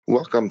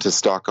Welcome to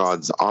Stock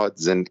Odds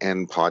and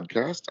End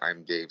podcast.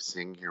 I'm Dave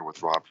Singh here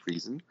with Rob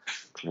Friesen,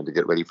 trying to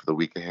get ready for the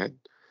week ahead.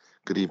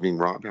 Good evening,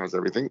 Rob. How's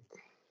everything?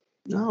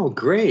 Oh,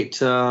 great.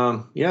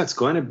 Yeah, it's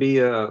going to be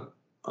a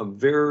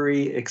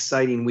very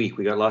exciting week.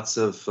 We got lots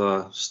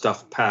of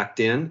stuff packed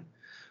in.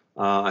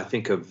 I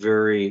think a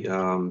very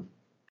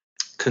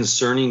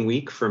concerning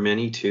week for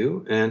many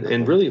too,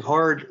 and really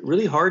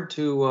hard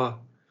to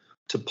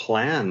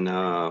plan,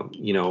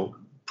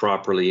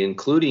 properly,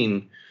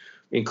 including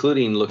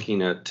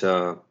looking at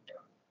our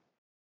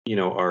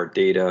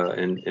data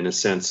and in a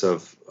sense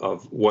of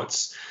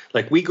what's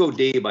like. We go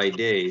day by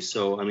day,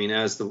 so I mean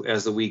as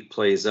the week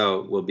plays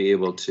out, we'll be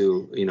able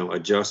to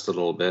adjust a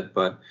little bit.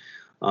 But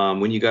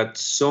when you got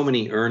so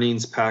many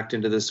earnings packed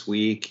into this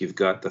week, you've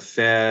got the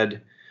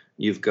Fed,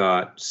 you've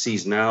got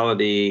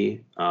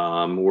seasonality.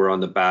 We're on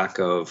the back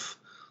of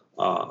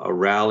a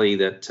rally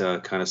that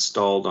kind of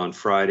stalled on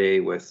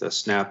Friday with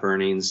Snap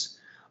earnings,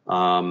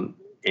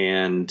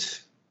 and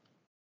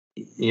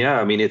yeah,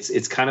 I mean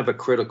it's kind of a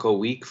critical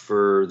week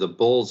for the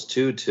bulls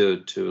too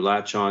to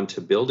latch on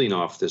to building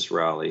off this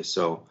rally.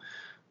 So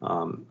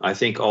I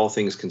think all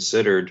things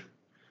considered,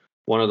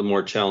 one of the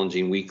more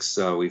challenging weeks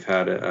we've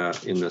had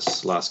in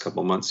this last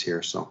couple of months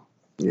here. So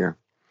yeah.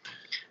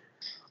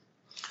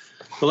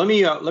 Well,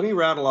 let me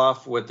rattle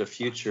off what the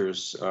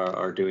futures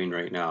are doing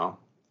right now.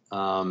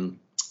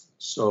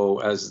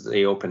 So as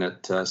they open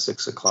at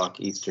 6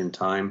 o'clock Eastern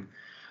time.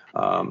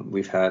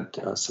 We've had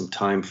some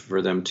time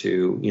for them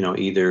to,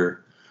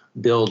 either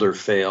build or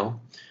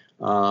fail.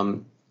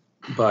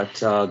 But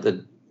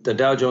the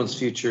Dow Jones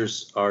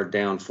futures are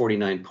down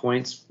 49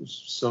 points,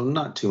 so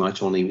not too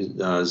much, only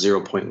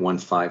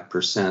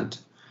 0.15%.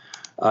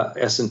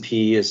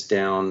 S&P is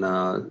down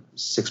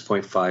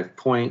 6.5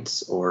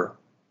 points, or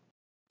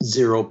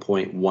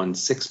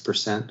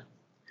 0.16%.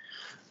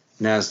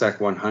 NASDAQ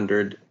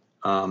 100,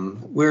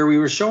 where we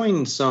were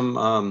showing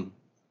some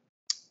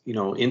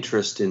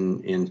interest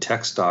in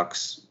tech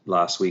stocks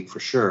last week for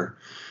sure.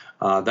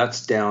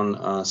 That's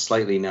down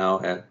slightly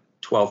now at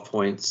 12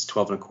 points,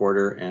 12 and a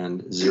quarter,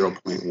 and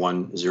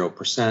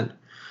 0.10%.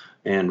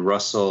 And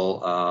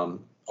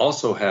Russell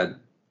also had,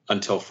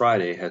 until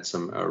Friday, had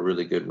some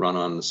really good run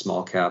on the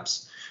small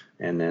caps.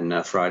 And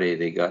then Friday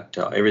they got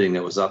everything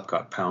that was up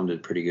got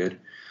pounded pretty good.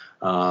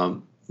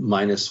 Minus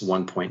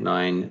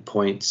 1.9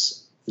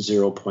 points,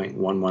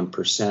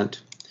 0.11%.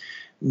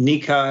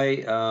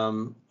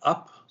 Nikkei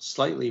up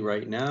slightly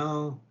right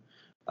now.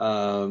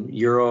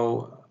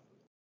 Euro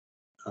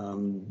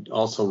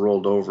also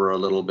rolled over a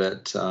little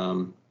bit,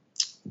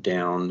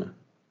 down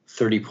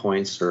 30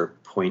 points, or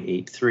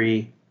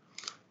 0.83,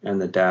 and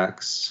the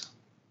DAX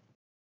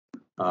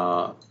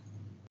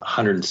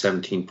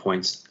 117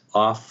 points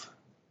off,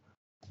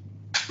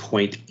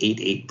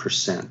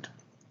 0.88%.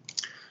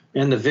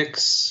 And the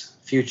VIX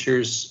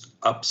futures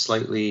up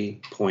slightly,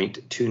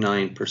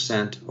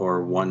 0.29%,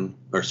 or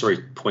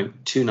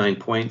 0.29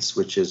 points,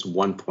 which is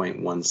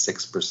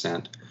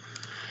 1.16%.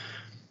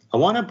 I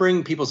want to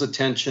bring people's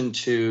attention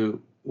to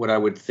what I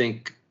would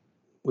think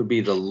would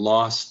be the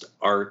lost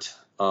art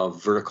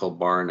of vertical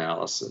bar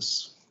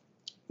analysis.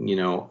 I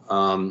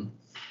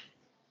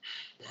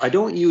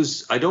don't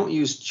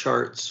use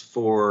charts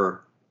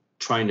for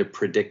trying to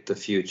predict the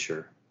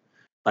future.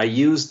 I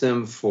use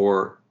them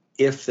for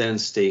if-then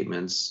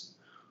statements,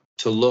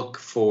 to look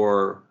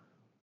for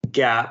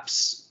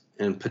gaps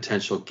and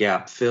potential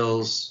gap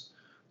fills,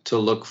 to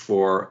look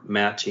for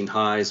matching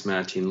highs,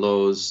 matching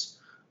lows,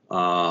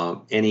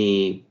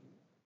 any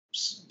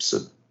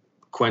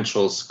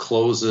sequential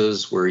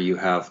closes where you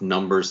have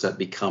numbers that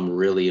become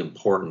really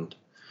important.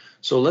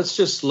 So let's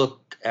just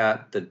look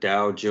at the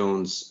Dow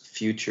Jones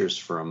futures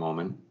for a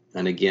moment.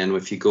 And again,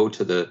 if you go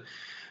to the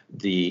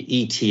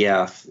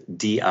ETF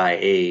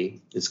DIA,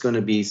 it's going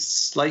to be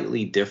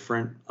slightly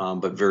different,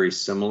 but very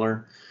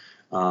similar.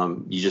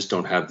 You just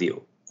don't have the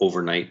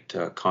overnight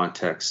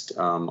context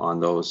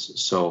on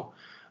those. So,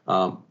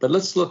 but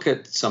let's look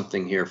at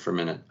something here for a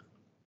minute.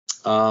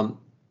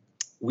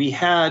 We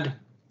had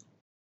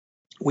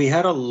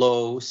a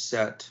low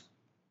set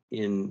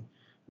in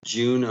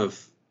June of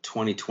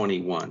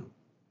 2021,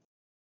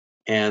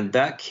 and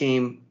that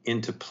came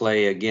into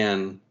play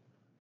again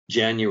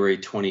January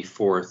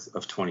 24th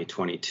of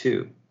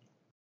 2022.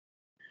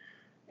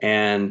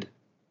 And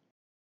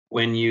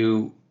when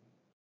you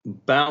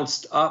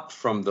bounced up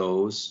from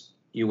those,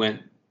 you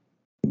went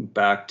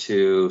back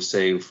to,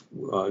 say,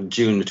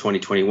 June of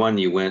 2021,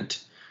 you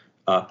went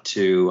up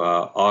to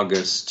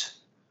August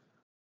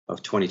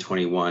of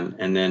 2021.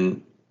 And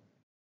then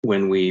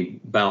when we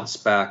bounce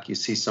back, you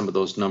see some of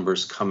those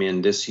numbers come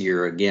in this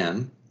year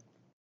again.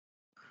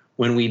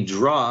 When we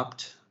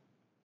dropped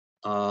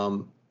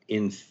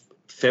in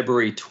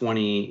February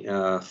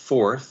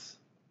 24th,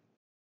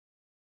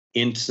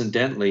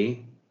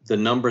 incidentally, the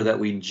number that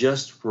we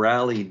just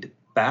rallied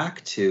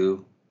back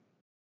to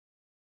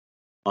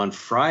on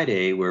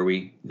Friday, where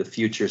the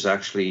futures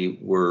actually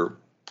were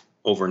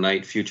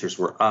overnight, futures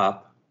were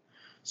up.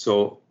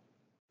 So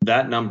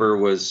that number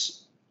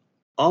was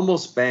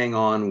almost bang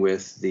on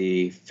with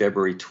the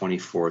February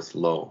 24th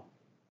low.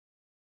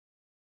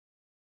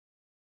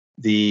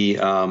 The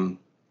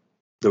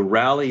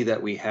rally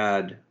that we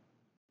had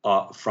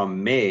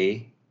from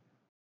May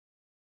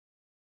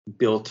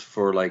built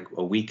for like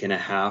a week and a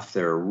half.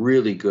 There, a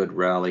really good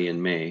rally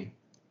in May,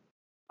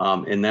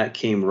 and that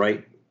came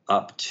right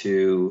up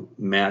to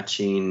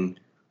matching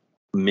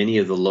many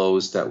of the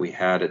lows that we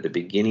had at the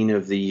beginning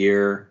of the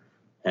year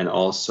and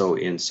also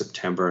in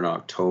September and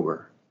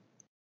October.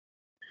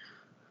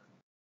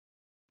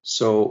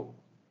 So,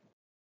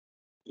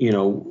 you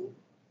know,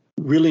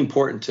 really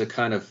important to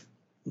kind of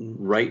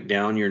write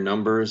down your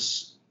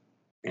numbers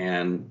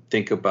and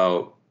think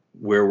about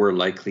where we're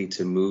likely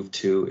to move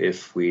to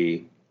if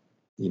we,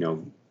 you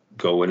know,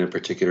 go in a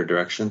particular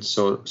direction.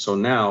 So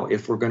now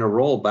if we're going to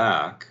roll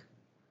back,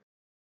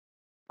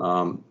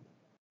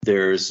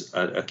 there's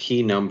a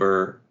key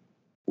number,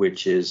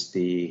 which is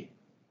the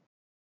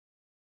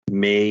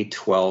May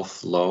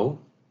 12th low.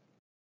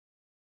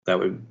 That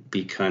would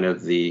be kind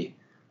of the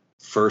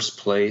first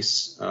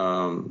place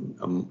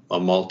a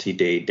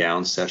multi-day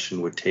down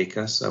session would take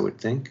us, I would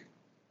think.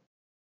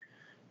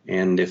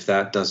 And if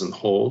that doesn't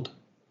hold,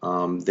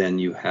 then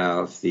you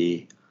have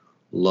the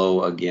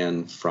low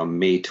again from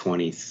May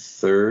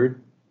 23rd,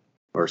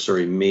 or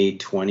sorry, May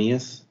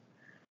 20th,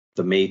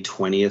 the May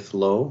 20th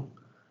low.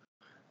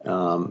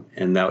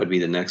 And that would be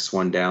the next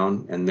one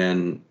down. And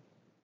then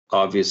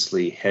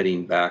obviously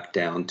heading back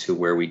down to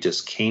where we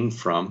just came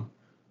from,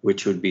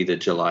 which would be the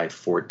July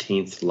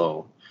 14th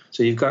low.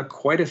 So you've got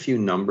quite a few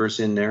numbers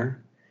in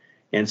there.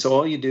 And so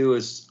all you do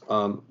is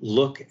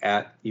look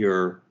at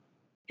your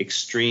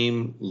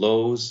extreme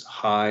lows,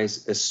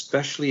 highs,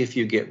 especially if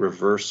you get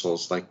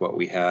reversals like what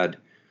we had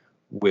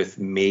with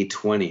May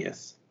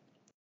 20th.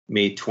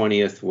 May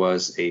 20th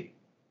was a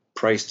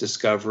price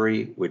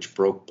discovery, which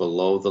broke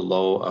below the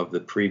low of the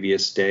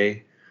previous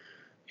day.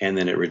 And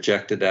then it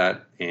rejected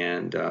that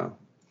and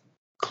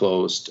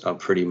closed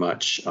pretty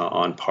much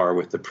on par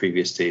with the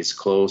previous day's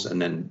close,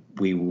 and then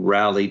we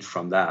rallied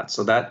from that.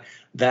 So that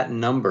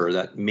number,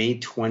 that May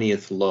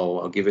 20th low,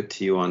 I'll give it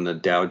to you on the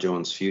Dow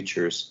Jones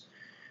futures,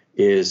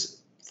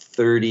 is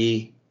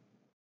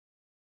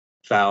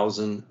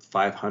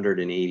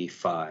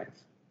 30,585.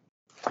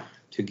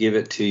 To give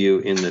it to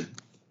you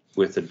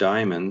with the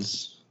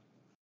diamonds,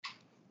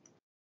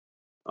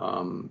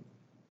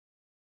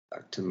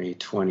 back to May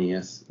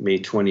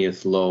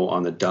 20th low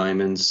on the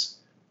diamonds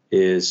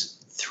is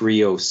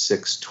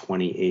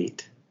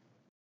 306.28.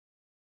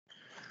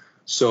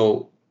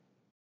 So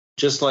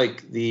just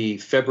like the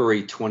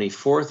February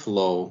 24th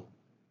low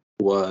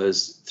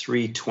was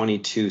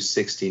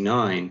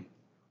 322.69,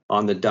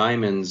 on the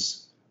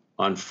diamonds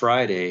on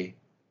Friday,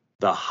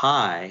 the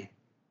high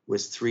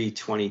was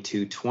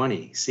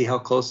 322.20. See how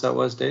close that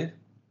was, Dave?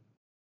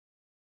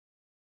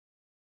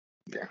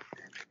 Yeah.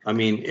 I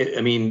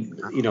mean,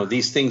 you know,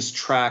 these things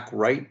track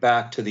right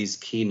back to these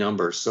key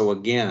numbers. So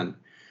again,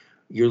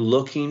 you're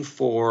looking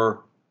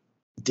for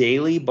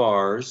daily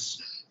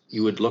bars.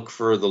 You would look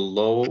for the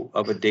low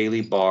of a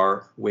daily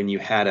bar when you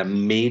had a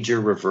major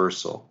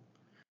reversal,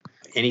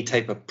 any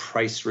type of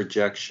price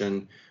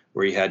rejection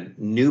where you had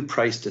new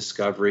price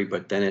discovery,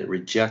 but then it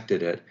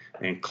rejected it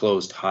and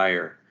closed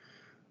higher.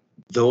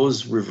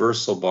 Those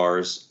reversal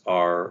bars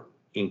are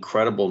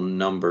incredible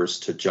numbers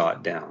to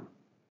jot down.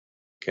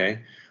 Okay.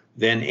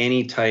 Then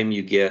anytime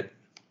you get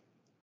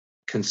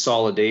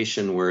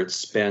consolidation where it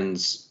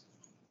spends,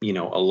 you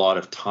know, a lot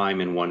of time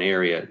in one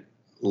area,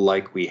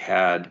 like we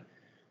had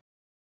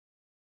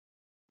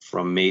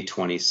from May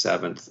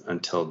 27th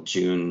until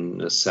June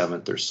the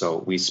 7th or so,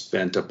 we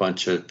spent a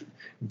bunch of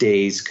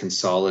days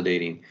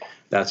consolidating.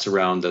 That's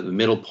around the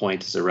middle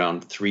point is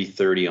around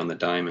 330 on the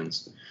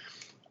diamonds.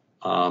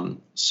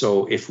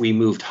 So if we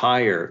moved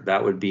higher,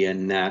 that would be a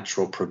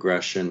natural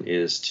progression,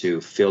 is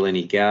to fill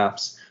any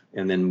gaps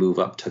and then move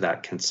up to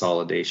that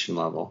consolidation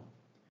level.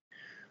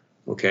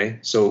 Okay,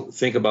 so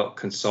think about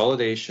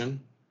consolidation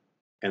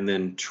and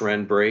then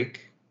trend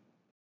break,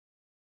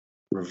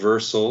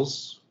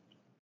 reversals,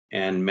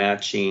 and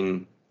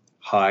matching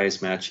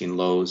highs, matching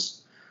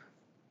lows.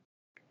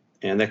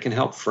 And that can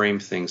help frame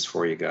things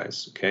for you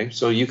guys. Okay,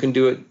 so you can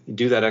do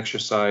that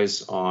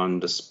exercise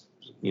on the,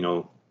 you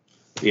know,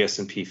 the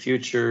S&P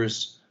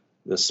futures,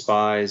 the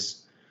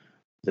SPYs,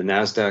 the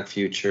NASDAQ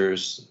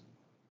futures,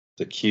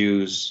 the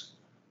Qs,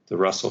 the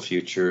Russell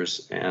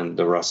futures, and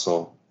the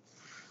Russell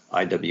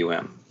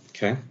IWM.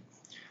 Okay,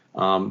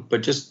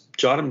 but just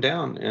jot them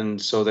down,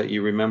 and so that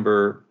you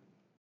remember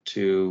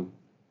to,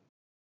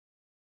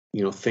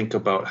 you know, think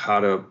about how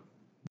to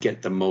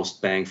get the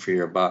most bang for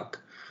your buck.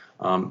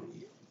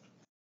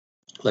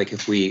 Like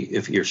if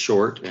you're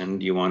short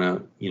and you want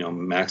to, you know,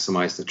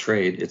 maximize the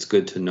trade, it's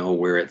good to know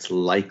where it's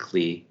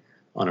likely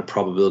on a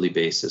probability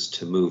basis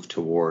to move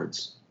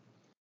towards.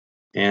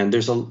 And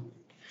there's a,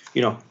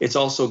 you know, it's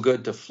also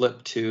good to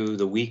flip to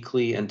the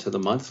weekly and to the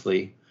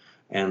monthly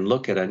and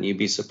look at it, and you'd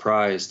be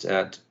surprised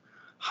at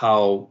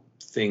how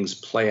things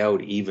play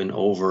out even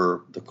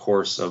over the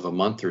course of a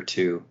month or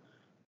two.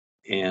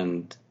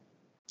 And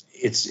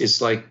it's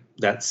like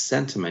that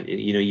sentiment,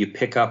 you know, you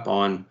pick up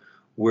on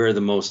where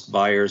the most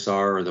buyers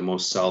are or the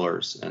most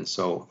sellers. And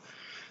so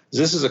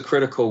This is a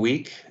critical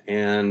week,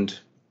 and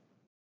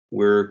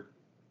we're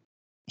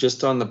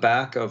just on the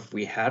back of,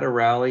 we had a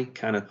rally,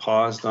 kind of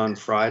paused on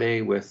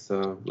Friday with,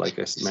 like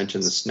I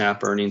mentioned, the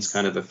Snap earnings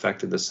kind of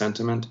affected the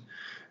sentiment.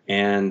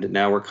 And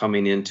now we're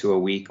coming into a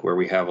week where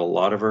we have a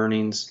lot of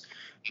earnings,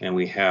 and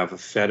we have a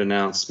Fed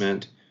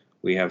announcement,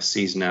 we have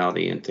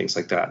seasonality and things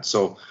like that.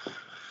 So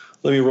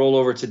let me roll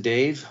over to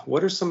Dave.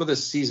 What are some of the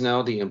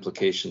seasonality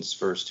implications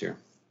first here?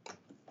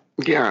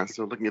 Yeah,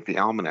 so looking at the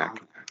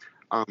almanac,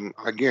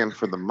 again,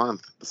 for the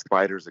month, the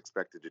SPDR is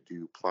expected to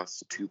do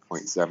plus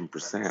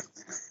 2.7%.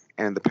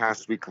 And the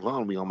past week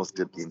alone, we almost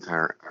did the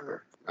entire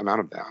amount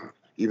of that.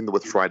 Even though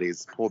with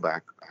Friday's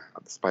pullback,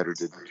 the SPDR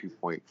did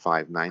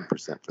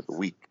 2.59% for the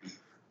week.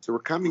 So we're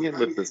coming in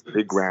with this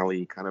big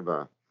rally, kind of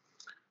a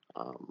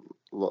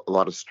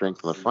lot of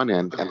strength on the front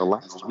end, and the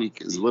last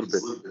week is a little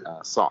bit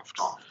soft.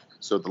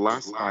 So the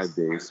last 5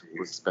 days,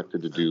 we're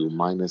expected to do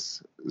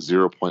minus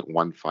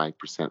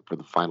 0.15% for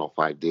the final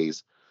 5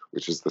 days,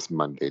 which is this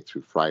Monday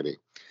through Friday.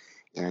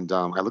 And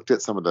I looked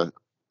at some of the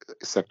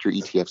sector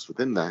ETFs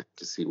within that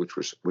to see which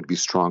would be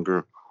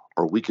stronger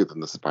or weaker than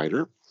the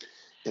SPDR.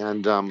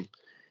 And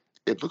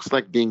it looks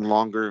like being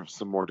longer,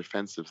 some more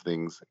defensive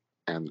things,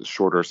 and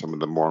shorter, some of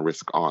the more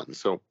risk on.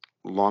 So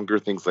longer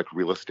things like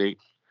real estate,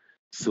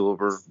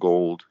 silver,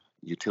 gold,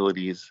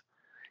 utilities,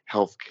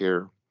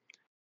 healthcare,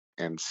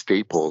 and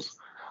staples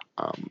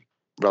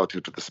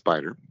relative to the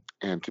SPDR.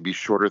 And to be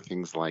shorter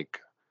things like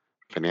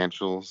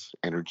financials,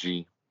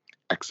 energy,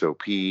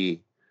 XOP,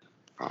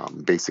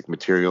 basic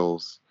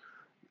materials,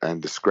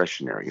 and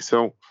discretionary.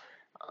 So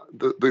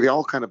they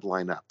all kind of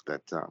line up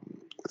that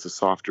it's a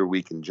softer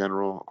week in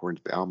general, according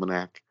to the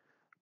almanac.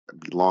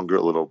 Be longer,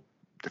 a little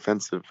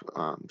defensive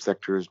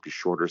sectors, be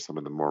shorter, some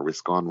of the more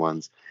risk-on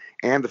ones.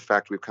 And the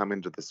fact we've come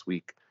into this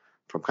week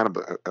from kind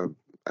of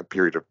a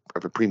period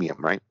of a premium,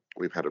 right?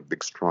 We've had a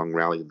big, strong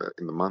rally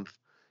in the month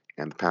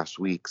and the past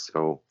week.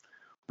 So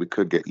we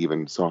could get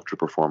even softer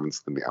performance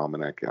than the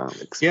almanac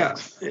expects. Yeah,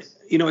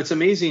 it's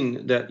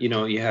amazing that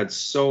you had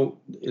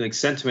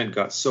sentiment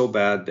got so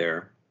bad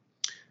there,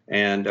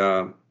 and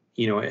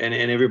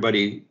and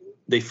everybody,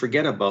 they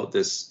forget about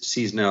this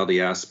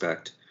seasonality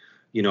aspect,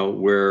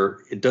 where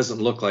it doesn't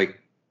look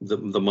like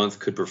the month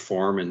could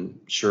perform,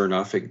 and sure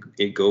enough,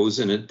 it goes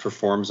and it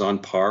performs on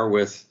par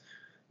with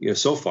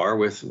so far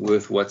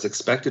with what's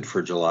expected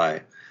for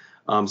July.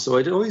 So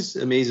it always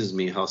amazes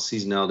me how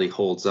seasonality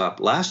holds up.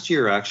 Last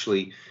year,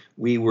 actually,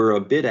 we were a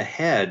bit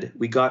ahead.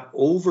 We got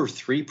over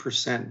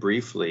 3%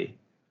 briefly,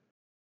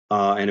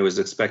 and it was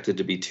expected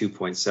to be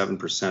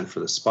 2.7%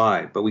 for the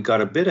SPY. But we got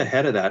a bit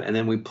ahead of that, and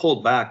then we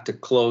pulled back to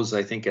close,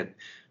 I think, at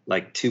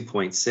like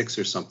 2.6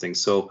 or something.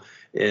 So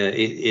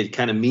it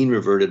kind of mean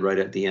reverted right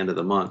at the end of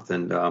the month,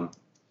 and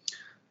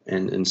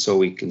so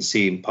we can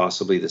see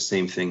possibly the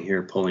same thing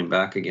here, pulling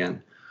back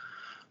again.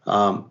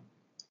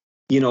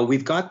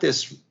 We've got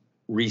this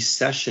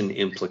recession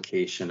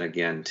implication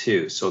again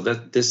too. So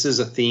that this is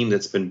a theme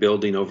that's been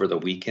building over the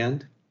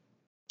weekend,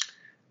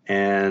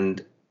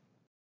 and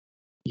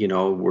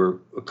we're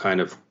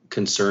kind of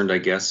concerned, I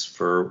guess,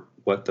 for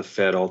what the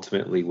Fed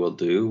ultimately will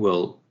do.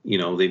 Well,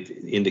 they've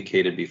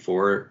indicated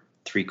before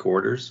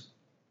 3/4,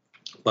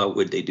 but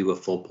would they do a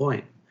full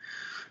point?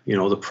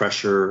 The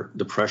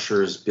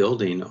pressure is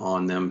building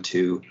on them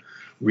to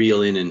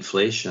reel in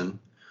inflation,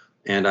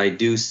 and I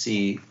do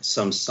see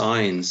some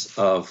signs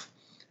of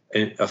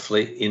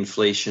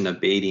inflation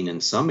abating in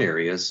some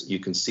areas. You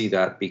can see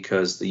that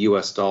because the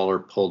US dollar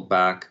pulled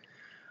back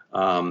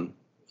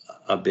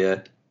a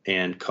bit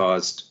and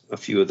caused a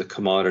few of the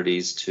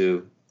commodities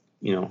to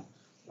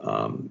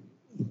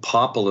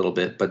pop a little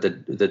bit, but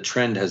the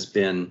trend has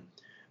been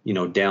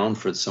down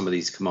for some of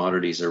these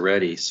commodities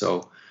already,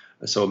 so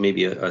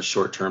maybe a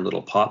short-term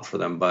little pop for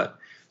them. But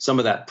some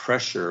of that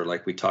pressure,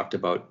 like we talked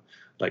about,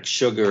 like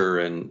sugar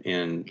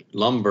and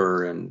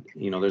lumber, and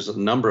there's a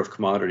number of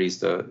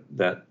commodities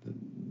that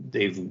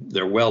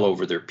they're well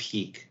over their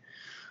peak.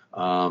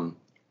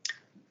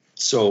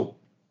 So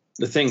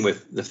the thing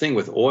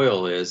with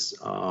oil is,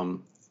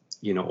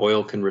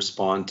 oil can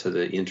respond to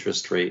the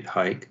interest rate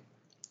hike.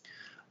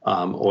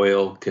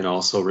 Oil can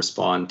also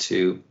respond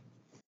to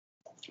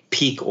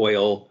peak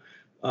oil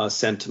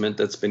sentiment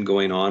that's been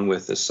going on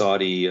with the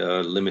Saudi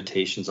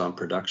limitations on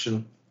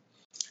production.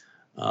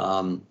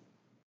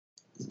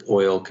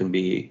 Oil can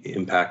be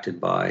impacted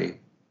by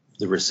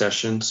the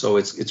recession, so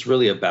it's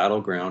really a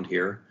battleground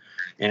here,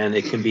 and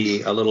it can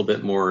be a little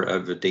bit more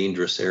of a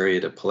dangerous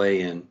area to play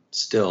in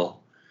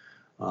still.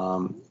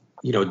 Dave,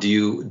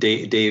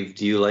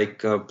 do you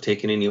like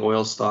taking any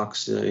oil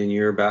stocks in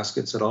your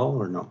baskets at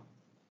all, or no?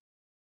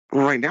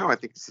 Well, right now, I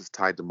think this is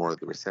tied to more of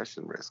the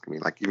recession risk. I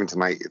mean, like even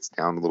tonight, it's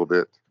down a little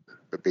bit,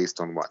 but based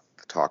on what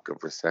the talk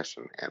of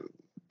recession and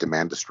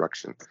demand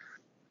destruction,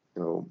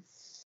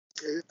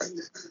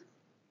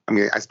 I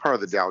mean, as part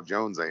of the Dow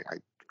Jones, I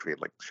trade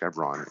like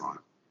Chevron,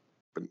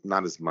 but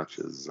not as much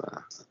as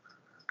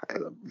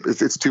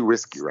it's too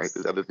risky, right?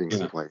 There's other things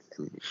to play.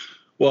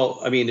 Well,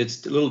 I mean,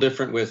 it's a little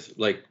different with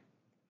like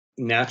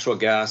natural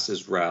gas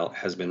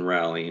has been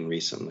rallying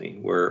recently,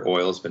 where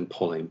oil's been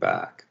pulling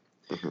back.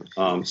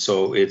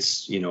 So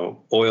it's,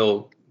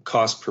 oil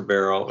cost per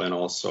barrel and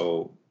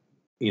also,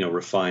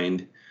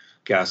 refined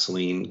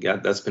gasoline.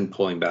 That's been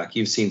pulling back.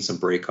 You've seen some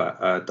break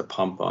at the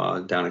pump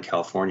down in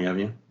California,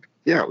 haven't you?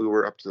 Yeah, we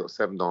were up to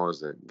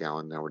 $7 a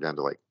gallon. Now we're down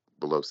to like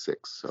below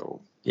 6.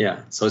 So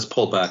yeah, so it's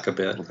pulled back a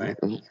bit, right?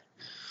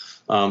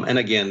 And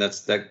again,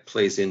 that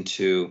plays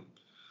into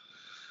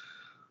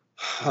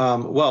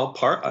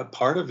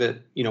part of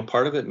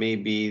it may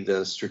be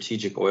the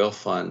strategic oil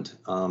fund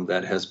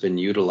that has been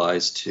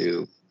utilized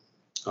to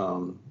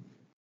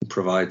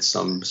provide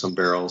some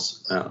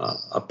barrels.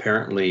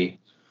 Apparently,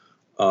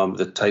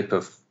 the type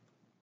of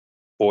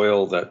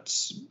oil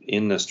that's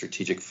in the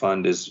strategic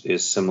fund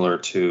is similar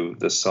to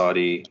the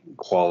Saudi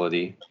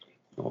quality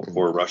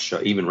or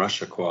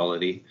Russia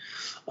quality.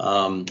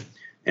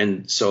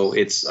 And so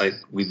it's like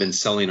we've been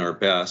selling our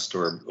best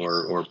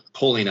or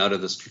pulling out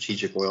of the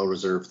strategic oil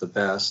reserve the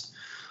best.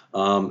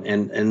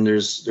 And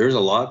there's a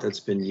lot that's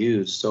been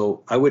used.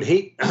 So I would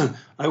hate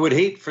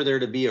for there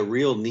to be a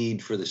real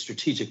need for the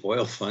strategic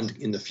oil fund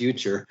in the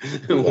future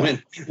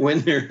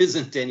when there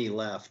isn't any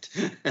left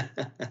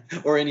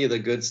or any of the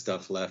good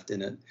stuff left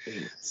in it.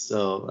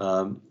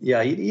 So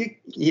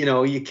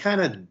you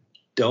kind of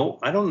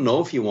I don't know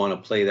if you want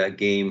to play that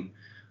game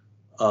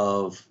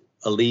of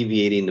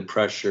alleviating the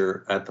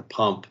pressure at the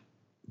pump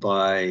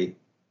by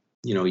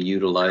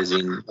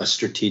utilizing a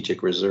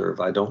strategic reserve.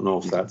 I don't know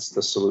if that's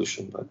the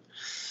solution, but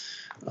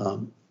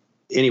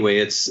anyway,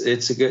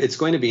 it's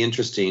going to be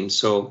interesting.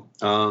 So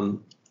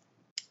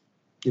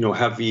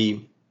have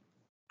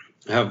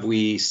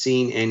we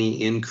seen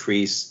any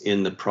increase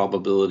in the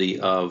probability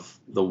of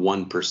the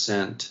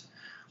 1%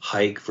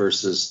 hike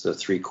versus the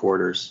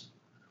 3/4?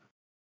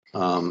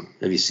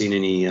 Have you seen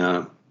any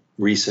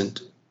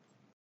recent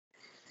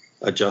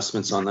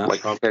adjustments on that?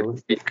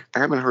 I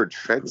haven't heard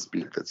Fed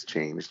speak that's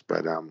changed,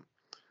 but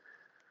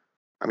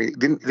I mean,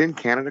 didn't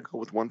Canada go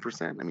with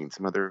 1%? I mean,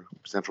 some other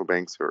central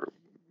banks are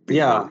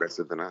being more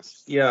aggressive than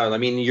us. Yeah, I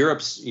mean,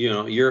 Europe's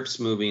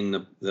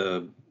moving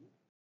the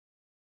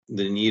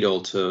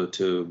needle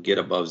to get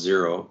above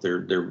zero.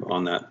 They're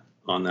on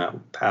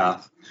that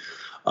path.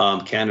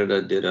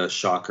 Canada did a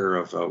shocker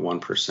of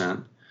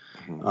 1%.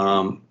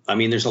 I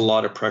mean, there's a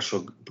lot of pressure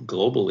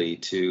globally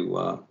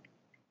to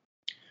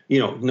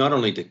not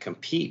only to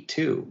compete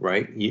too,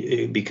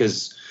 right?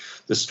 Because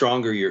the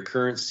stronger your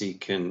currency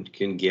can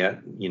get,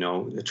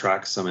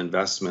 attract some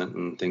investment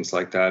and things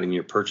like that, and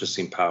your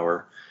purchasing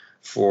power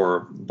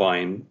for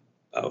buying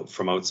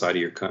from outside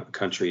of your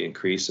country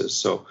increases.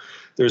 So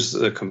there's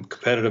the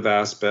competitive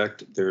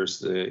aspect, there's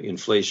the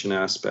inflation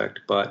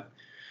aspect, but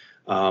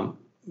I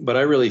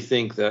really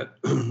think that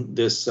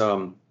this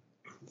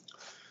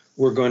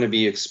we're going to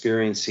be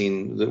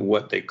experiencing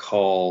what they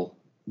call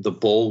the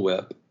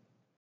bullwhip.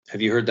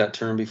 Have you heard that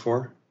term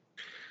before?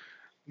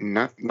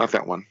 Not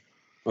that one.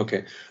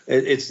 Okay.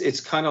 It's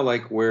kind of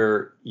like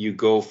where you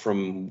go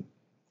from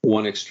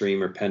one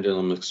extreme or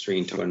pendulum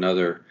extreme to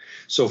another.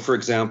 So for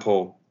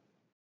example,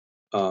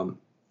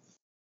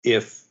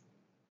 if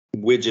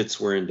widgets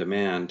were in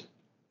demand,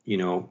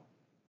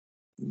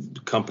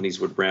 companies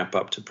would ramp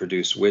up to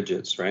produce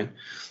widgets, right?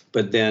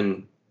 But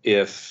then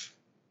if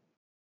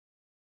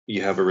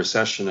you have a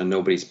recession and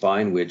nobody's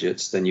buying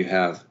widgets, then you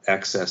have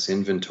excess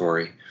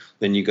inventory.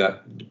 Then you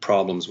got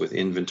problems with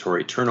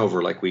inventory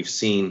turnover, like we've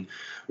seen.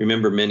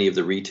 Remember, many of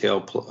the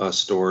retail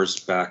stores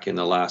back in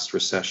the last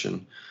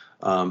recession,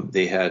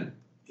 they had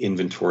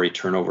inventory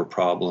turnover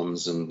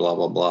problems and blah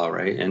blah blah,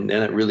 right? And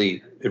it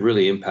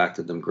really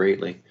impacted them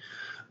greatly.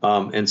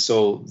 And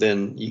so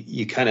then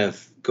you kind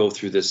of go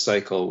through this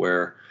cycle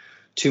where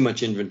too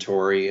much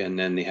inventory, and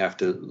then they have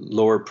to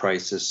lower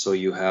prices, so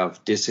you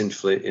have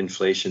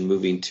disinflation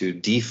moving to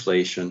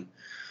deflation,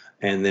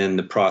 and then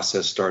the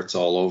process starts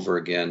all over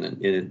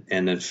again.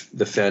 And if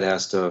the Fed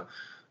has to,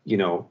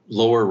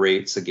 lower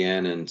rates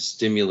again and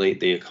stimulate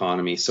the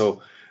economy.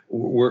 So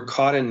we're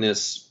caught in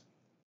this.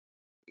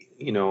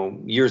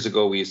 Years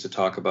ago we used to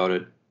talk about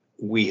it.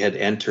 We had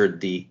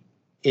entered the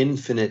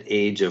infinite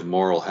age of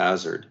moral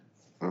hazard,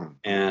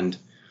 and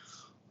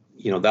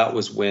that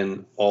was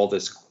when all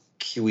this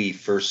QE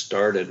first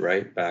started,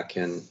 right back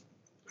in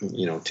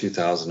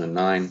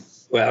 2009.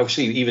 Well,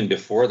 actually even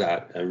before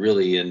that,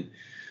 really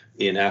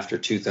in after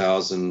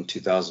 2000,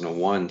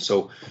 2001.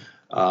 So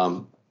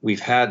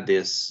we've had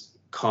this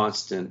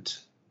constant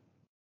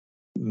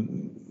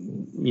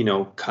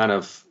kind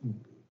of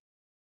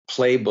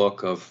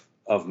playbook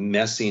of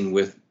messing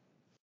with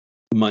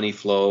money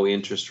flow,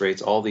 interest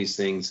rates, all these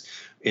things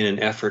in an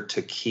effort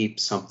to keep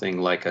something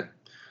like a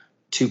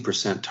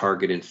 2%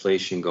 target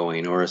inflation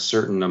going, or a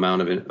certain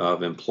amount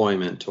of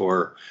employment,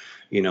 or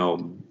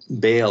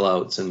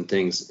bailouts and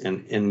things,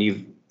 and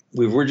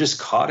we're just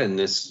caught in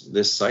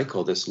this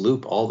cycle, this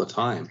loop all the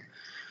time.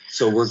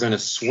 So we're going to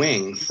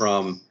swing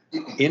from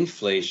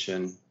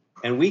inflation,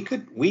 and we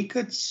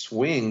could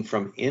swing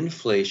from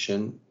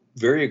inflation,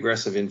 very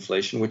aggressive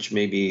inflation, which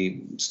may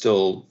be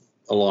still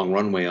a long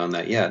runway on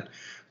that yet,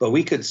 but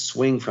we could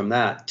swing from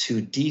that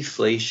to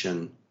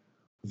deflation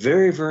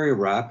very, very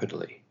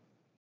rapidly.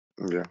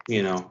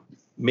 Yeah.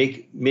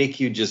 make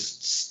you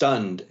just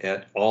stunned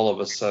at all of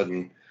a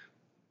sudden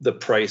the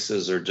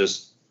prices are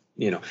just,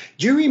 do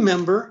you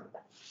remember,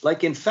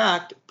 like, in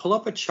fact, pull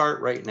up a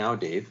chart right now,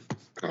 Dave.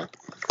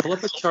 Pull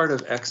up a chart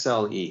of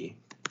XLE.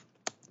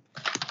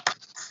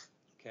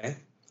 Okay.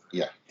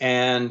 Yeah.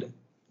 And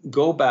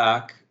go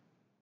back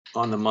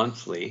on the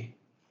monthly,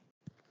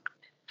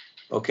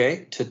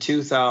 okay, to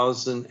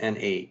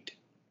 2008.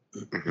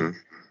 Mm-hmm.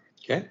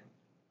 Okay.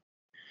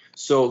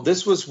 So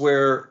this was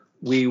where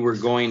we were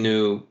going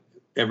to,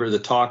 the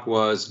talk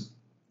was,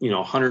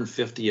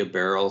 150 a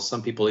barrel.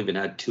 Some people even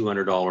had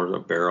 $200 a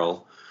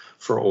barrel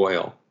for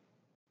oil.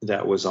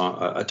 That was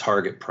on a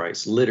target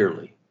price,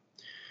 literally.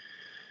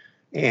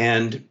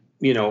 And,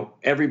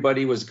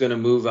 everybody was going to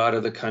move out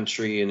of the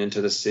country and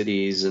into the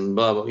cities and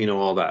blah, blah,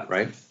 all that,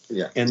 right?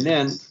 Yeah. And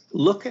then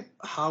look at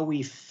how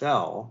we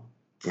fell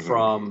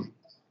from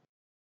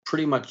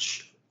pretty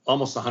much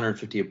almost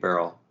 150 a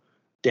barrel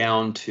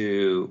down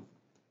to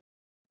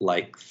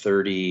like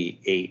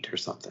 38 or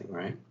something,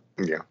 right?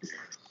 Yeah.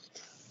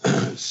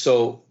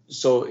 So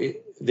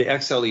the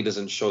XLE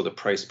doesn't show the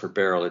price per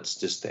barrel. It's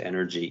just the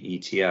energy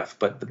ETF.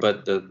 But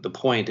the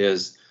point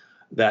is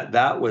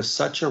that was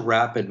such a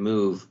rapid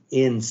move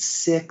in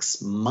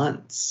 6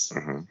 months.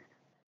 Mm-hmm.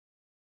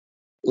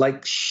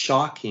 Like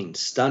shocking,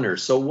 stunner.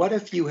 So what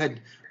if you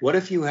had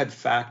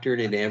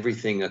factored in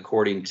everything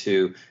according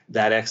to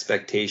that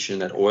expectation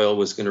that oil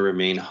was going to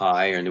remain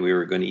high and we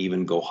were going to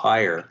even go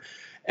higher,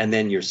 and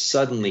then you're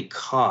suddenly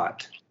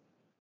caught.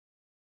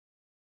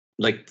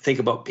 Like, think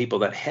about people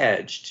that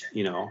hedged,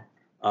 even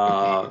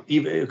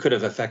it could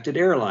have affected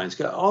airlines.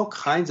 All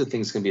kinds of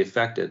things can be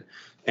affected.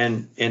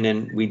 And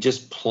then we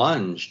just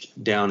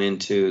plunged down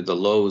into the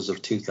lows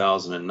of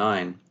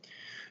 2009.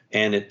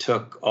 And it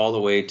took all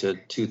the way to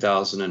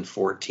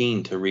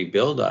 2014 to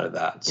rebuild out of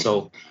that.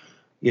 So,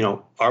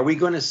 are we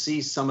going to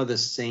see some of the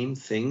same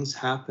things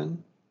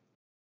happen?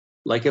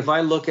 Like, if I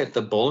look at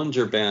the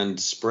Bollinger Band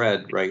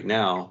spread right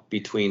now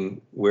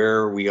between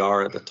where we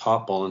are at the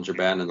top Bollinger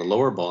Band and the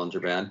lower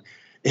Bollinger Band,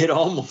 it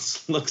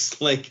almost looks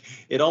like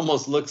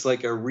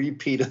a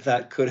repeat of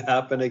that could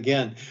happen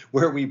again,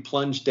 where we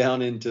plunge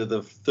down into the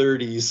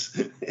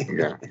 30s.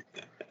 Yeah.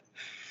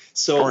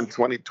 So in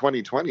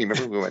 2020,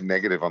 remember we went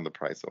negative on the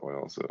price of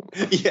oil. So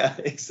yeah,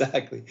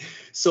 exactly.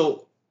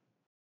 So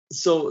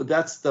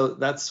that's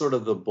sort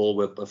of the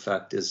bullwhip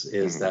effect is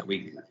that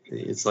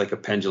it's like a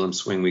pendulum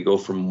swing. We go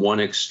from one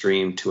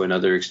extreme to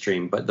another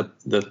extreme. But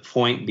the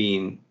point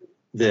being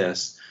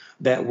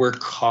that we're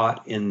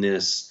caught in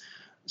this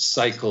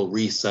cycle,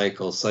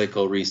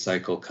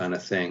 recycle kind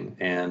of thing.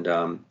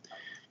 And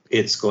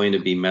it's going to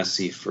be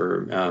messy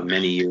for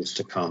many years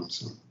to come.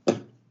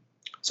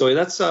 So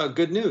that's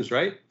good news,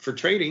 right? For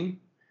trading,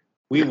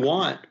 we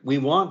want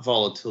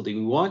volatility,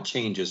 we want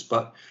changes,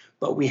 but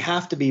we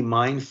have to be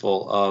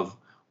mindful of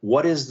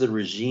what is the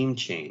regime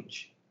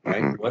change,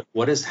 right? Mm-hmm.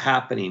 What is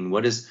happening?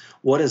 What is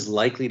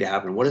likely to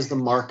happen? What is the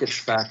markets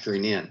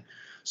factoring in?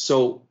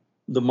 So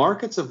the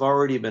markets have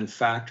already been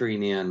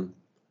factoring in,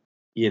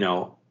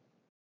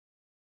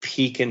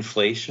 peak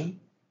inflation.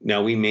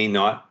 Now we may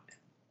not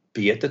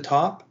be at the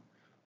top,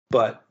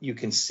 but you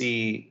can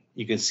see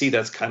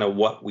that's kind of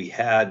what we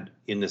had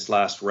in this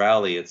last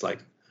rally. It's like,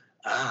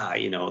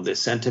 the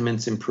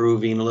sentiment's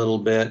improving a little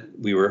bit.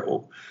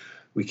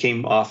 We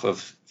came off of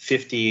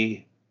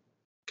 50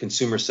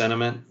 consumer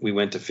sentiment. We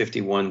went to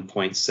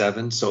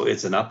 51.7. So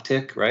it's an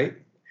uptick, right?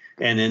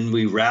 And then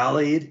we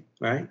rallied,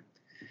 right?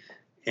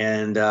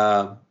 And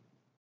so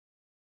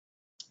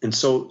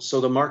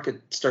the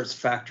market starts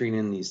factoring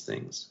in these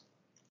things.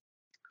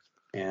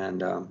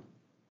 And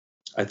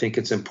I think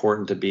it's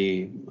important to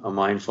be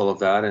mindful of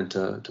that and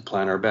to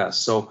plan our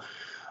best. So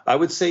I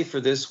would say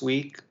for this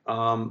week,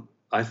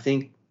 I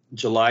think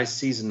July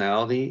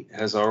seasonality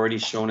has already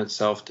shown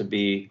itself to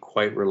be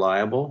quite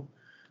reliable.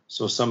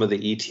 So some of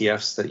the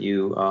ETFs that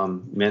you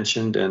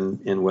mentioned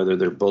and whether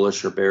they're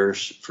bullish or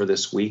bearish for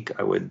this week,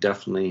 I would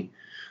definitely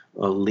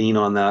lean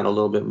on that a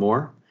little bit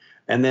more.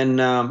 And then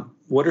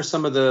what are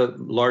some of the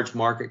large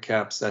market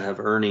caps that have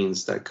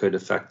earnings that could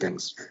affect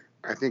things?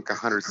 I think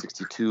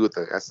 162 of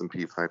the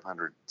S&P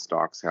 500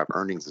 stocks have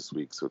earnings this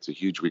week, so it's a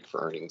huge week for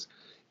earnings.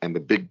 And the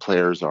big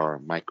players are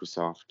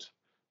Microsoft,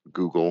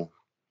 Google,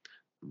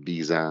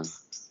 Visa,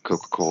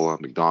 Coca-Cola,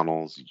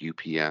 McDonald's,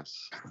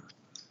 UPS,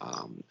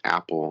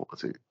 Apple,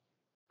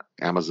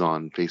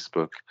 Amazon,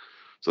 Facebook.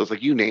 So it's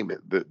like you name it.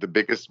 The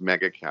biggest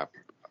mega cap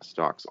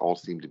stocks all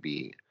seem to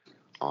be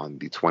on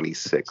the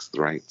 26th,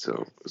 right?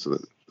 So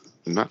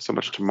not so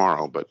much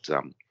tomorrow, but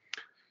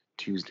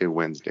Tuesday,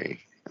 Wednesday,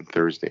 and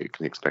Thursday, you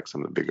can expect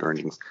some of the big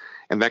earnings.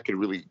 And that could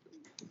really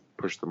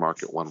push the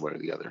market one way or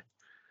the other.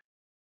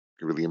 It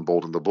could really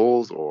embolden the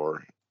bulls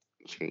or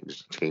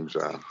change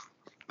the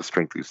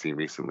strength we've seen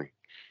recently.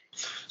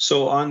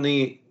 So on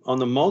the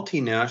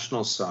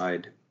multinational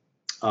side,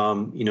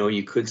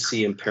 you could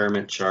see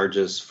impairment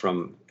charges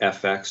from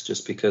FX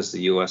just because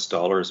the U.S.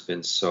 dollar has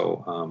been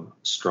so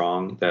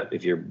strong that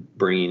if you're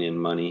bringing in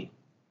money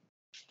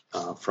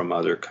from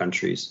other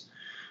countries,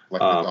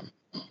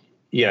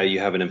 you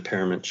have an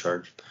impairment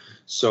charge.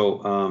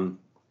 So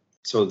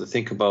So to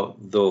think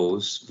about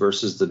those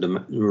versus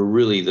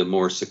really the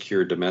more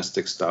secure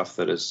domestic stuff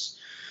that is,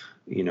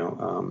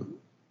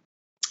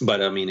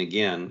 but I mean,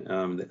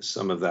 again,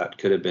 some of that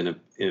could have been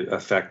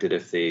affected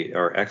if they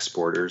are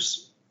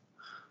exporters.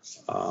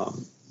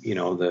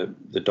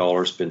 The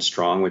dollar's been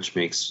strong, which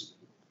makes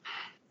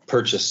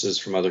purchases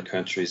from other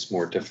countries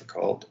more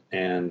difficult,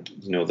 and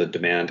the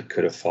demand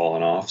could have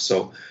fallen off.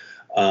 So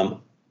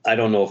I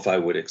don't know if I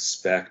would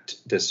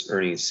expect this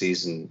earnings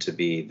season to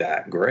be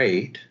that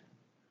great.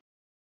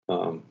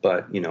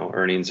 But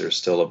earnings are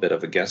still a bit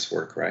of a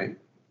guesswork, right?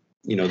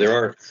 There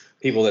are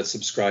people that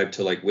subscribe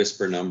to like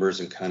whisper numbers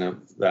and kind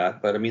of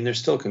that, but I mean, there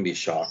still can be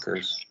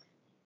shockers.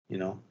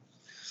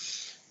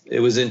 It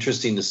was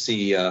interesting to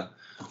see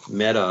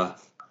Meta,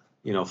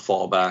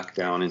 fall back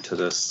down into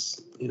this,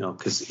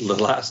 because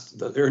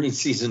the earnings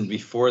season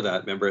before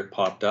that, remember, it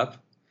popped up.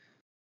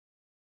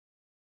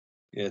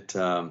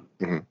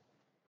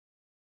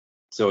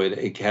 So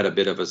it had a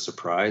bit of a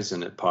surprise,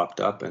 and it popped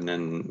up, and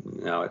then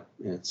now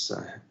it's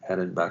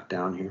headed back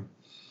down here.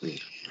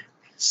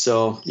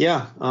 So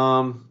yeah,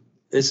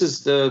 this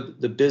is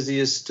the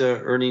busiest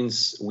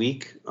earnings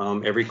week.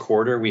 Every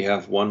quarter we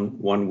have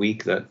one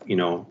week that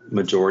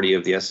majority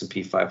of the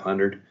S&P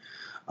 500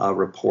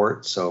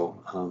 report.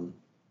 So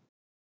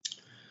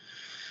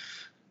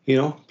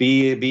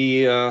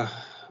be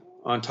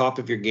on top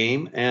of your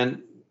game,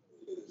 and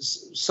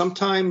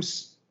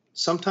sometimes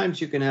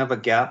you can have a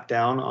gap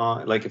down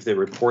on, like if the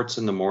report's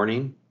in the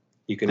morning,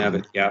 you can have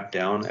a gap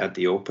down at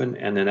the open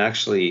and then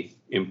actually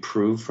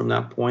improve from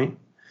that point.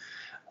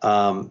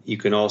 You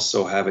can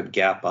also have it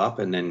gap up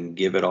and then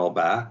give it all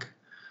back.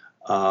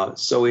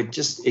 So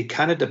it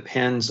kind of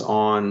depends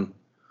on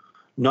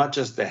not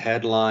just the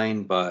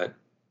headline, but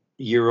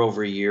year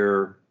over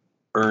year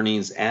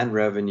earnings and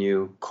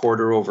revenue,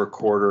 quarter over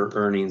quarter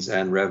earnings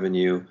and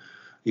revenue.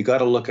 You got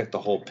to look at the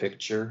whole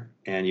picture,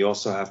 and you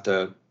also have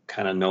to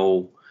kind of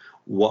know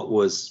what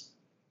was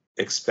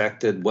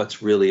expected,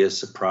 what's really a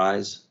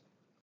surprise.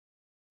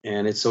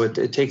 And it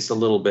takes a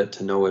little bit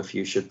to know if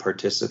you should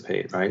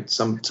participate, right?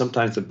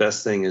 Sometimes the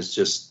best thing is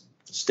just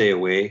stay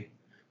away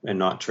and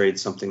not trade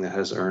something that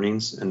has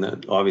earnings. And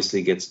that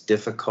obviously gets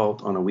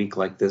difficult on a week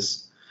like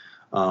this.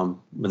 And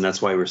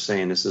that's why we're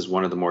saying this is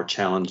one of the more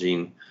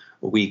challenging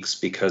weeks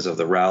because of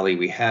the rally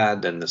we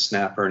had and the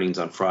snap earnings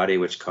on Friday,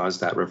 which caused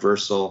that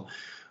reversal.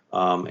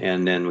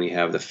 And then we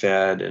have the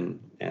Fed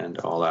and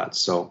all that.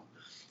 So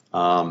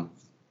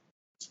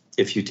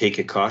if you take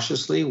it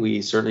cautiously,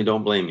 we certainly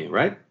don't blame you,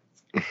 right?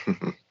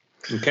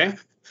 Okay.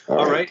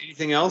 All right.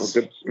 Anything else?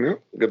 Well,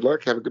 good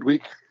luck. Have a good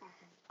week.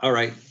 All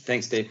right.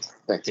 Thanks, Dave.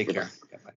 Thanks. Take care.